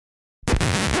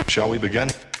Shall we begin?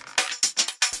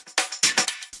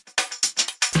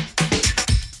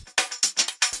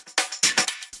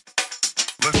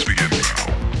 Let's begin now.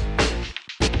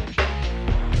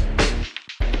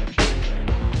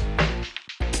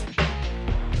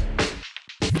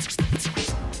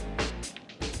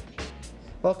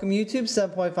 Welcome YouTube,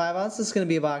 7.5 ounce. This is going to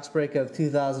be a box break of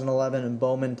 2011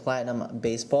 Bowman Platinum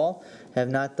Baseball. Have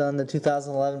not done the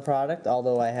 2011 product,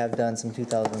 although I have done some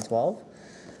 2012.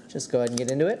 Just go ahead and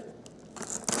get into it.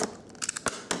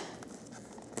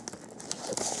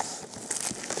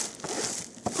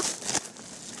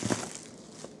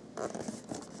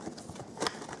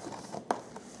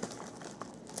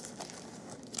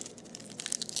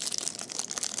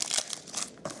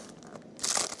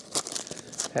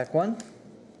 Pack 1.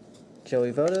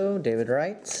 Joey Votto, David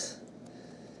Wright,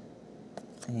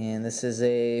 and this is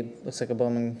looks like a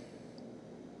Bowman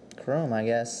Chrome, I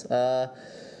guess. Eduardo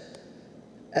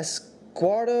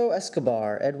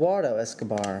Escobar,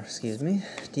 excuse me.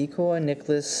 Decoy,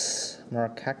 Nicholas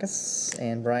Markakis,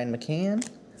 and Brian McCann.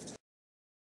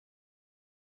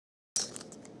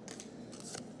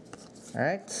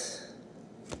 Alright.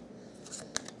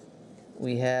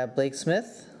 We have Blake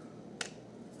Smith,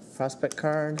 prospect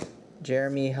card.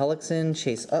 Jeremy Hellickson,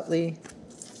 Chase Utley.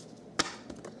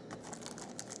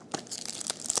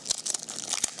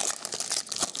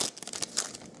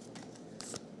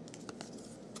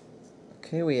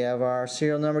 Okay, we have our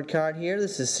serial numbered card here.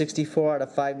 This is 64 out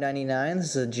of 599.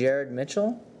 This is a Jared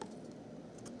Mitchell.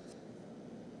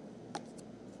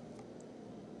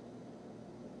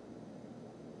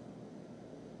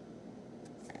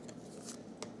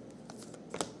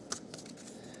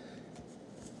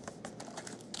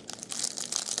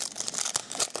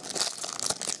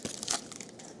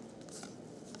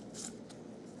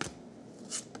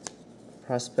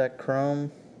 Prospect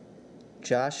Chrome,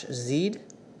 Josh Zeed,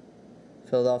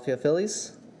 Philadelphia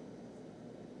Phillies.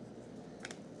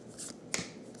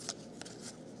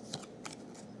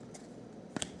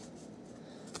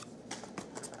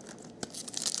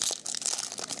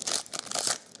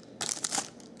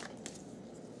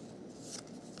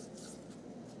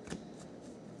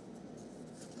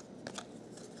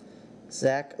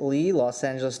 Zach Lee, Los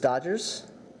Angeles Dodgers.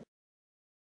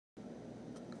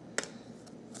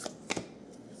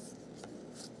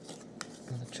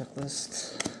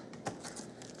 Checklist.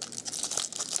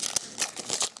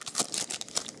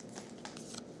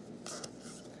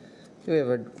 Okay, we have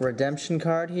a redemption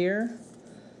card here.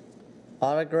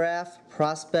 Autograph,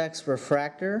 Prospects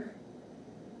Refractor.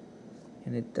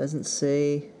 And it doesn't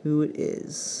say who it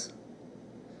is.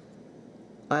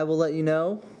 I will let you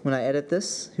know when I edit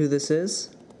this who this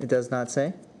is. It does not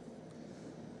say.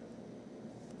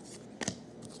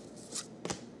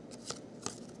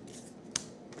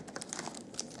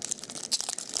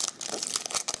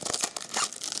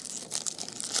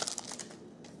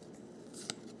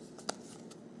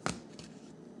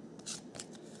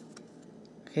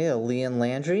 Okay, a Leon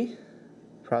Landry,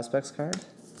 prospects card.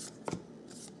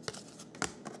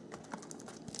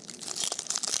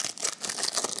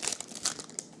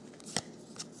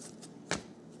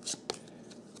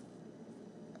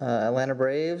 Atlanta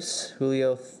Braves,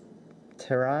 Julio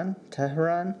Teheran.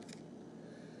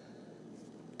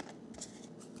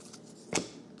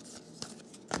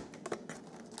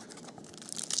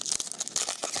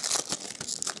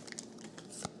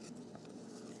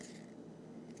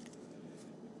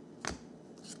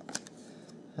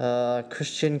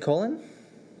 Christian Colon,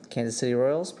 Kansas City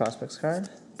Royals, prospects card.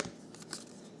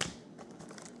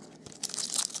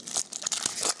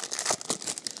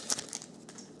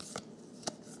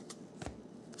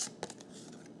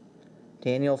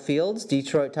 Daniel Fields,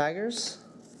 Detroit Tigers.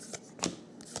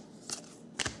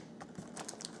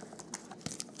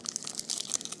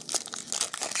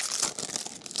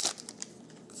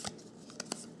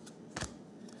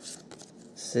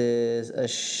 This is a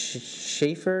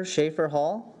Schaefer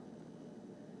Hall,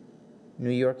 New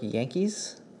York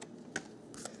Yankees.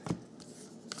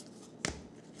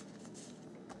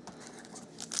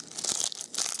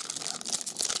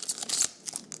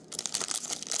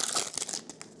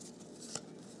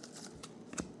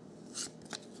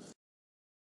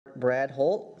 Brad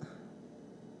Holt,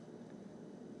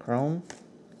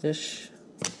 Chrome-ish.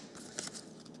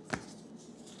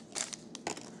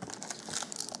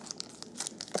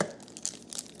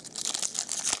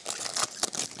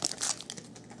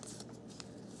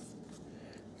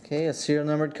 Okay, a serial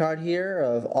numbered card here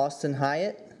of Austin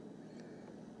Hyatt,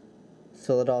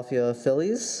 Philadelphia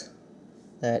Phillies.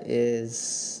 That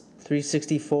is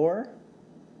 364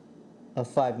 of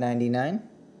 599.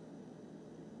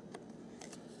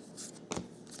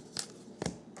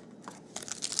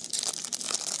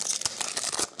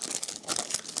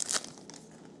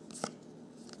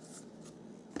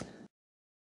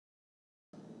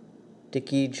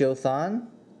 Dickie Jothon,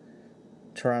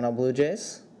 Toronto Blue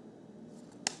Jays.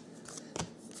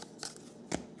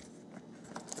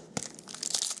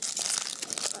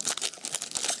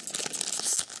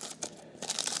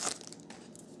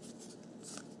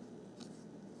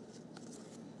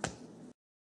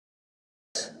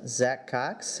 Zach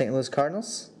Cox, St. Louis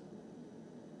Cardinals.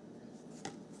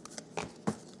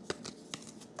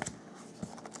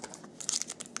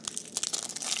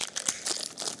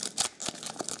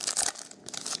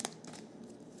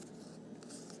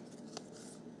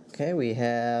 Okay, we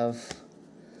have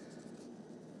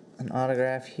an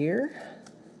autograph here.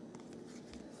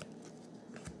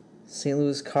 St.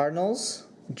 Louis Cardinals,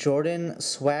 Jordan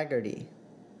Swaggerty.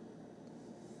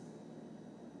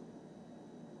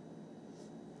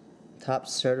 Top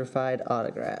certified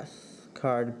autograph.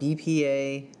 Card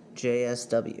BPA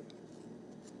JSW.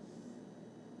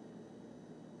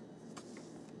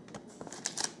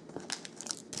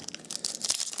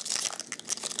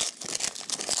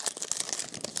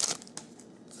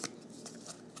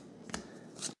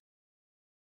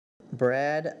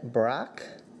 Brad Brock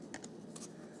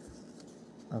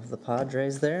of the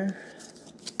Padres there.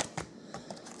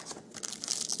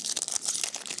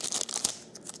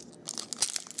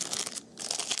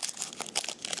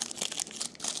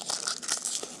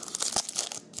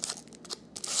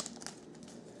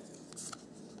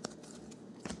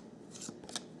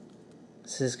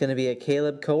 This is going to be a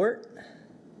Caleb Cowart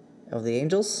of the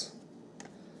Angels.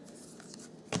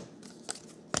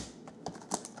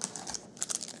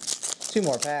 Two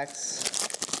more packs.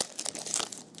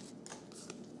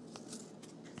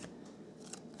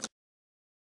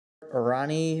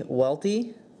 Ronnie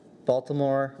Welty,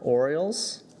 Baltimore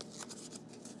Orioles.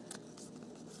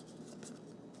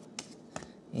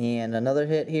 And another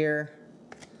hit here.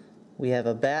 We have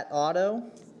a bat auto.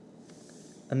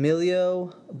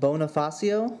 Emilio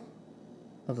Bonifacio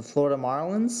of the Florida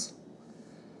Marlins.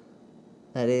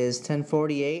 That is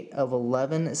 1048 of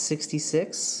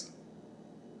 1166.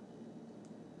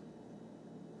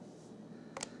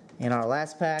 And our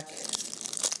last pack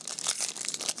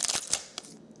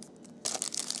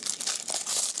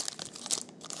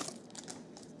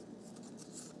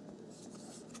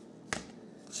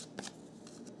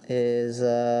is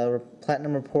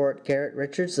Platinum Report Garrett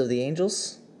Richards of the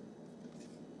Angels.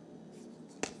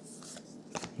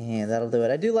 And that'll do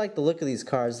it. I do like the look of these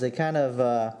cards. They kind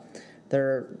of,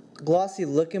 they're glossy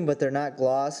looking, but they're not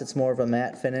gloss. It's more of a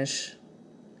matte finish.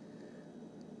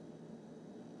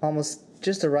 Almost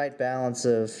just the right balance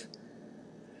of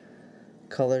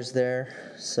colors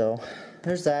there. So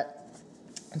there's that.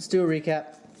 Let's do a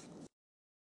recap.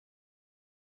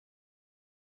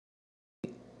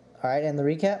 Alright, and the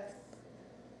recap.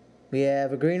 We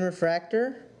have a green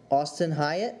refractor, Austin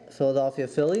Hyatt, Philadelphia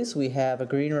Phillies. We have a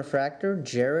green refractor,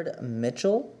 Jared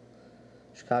Mitchell,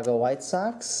 Chicago White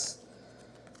Sox.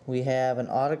 We have an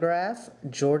autograph,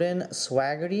 Jordan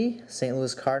Swaggerty, St.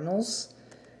 Louis Cardinals.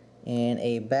 And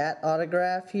a bat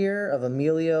autograph here of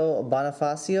Emilio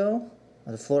Bonifacio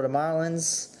of the Florida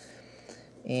Marlins.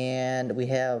 And we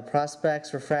have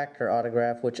Prospects Refractor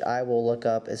autograph, which I will look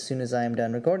up as soon as I am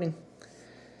done recording.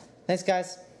 Thanks,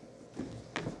 guys.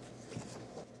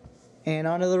 And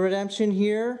on to the redemption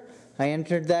here. I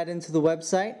entered that into the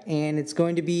website, and it's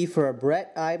going to be for a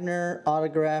Brett Eibner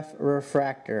autograph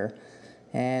refractor.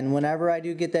 And whenever I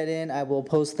do get that in, I will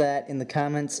post that in the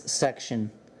comments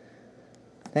section.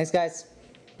 Thanks, guys.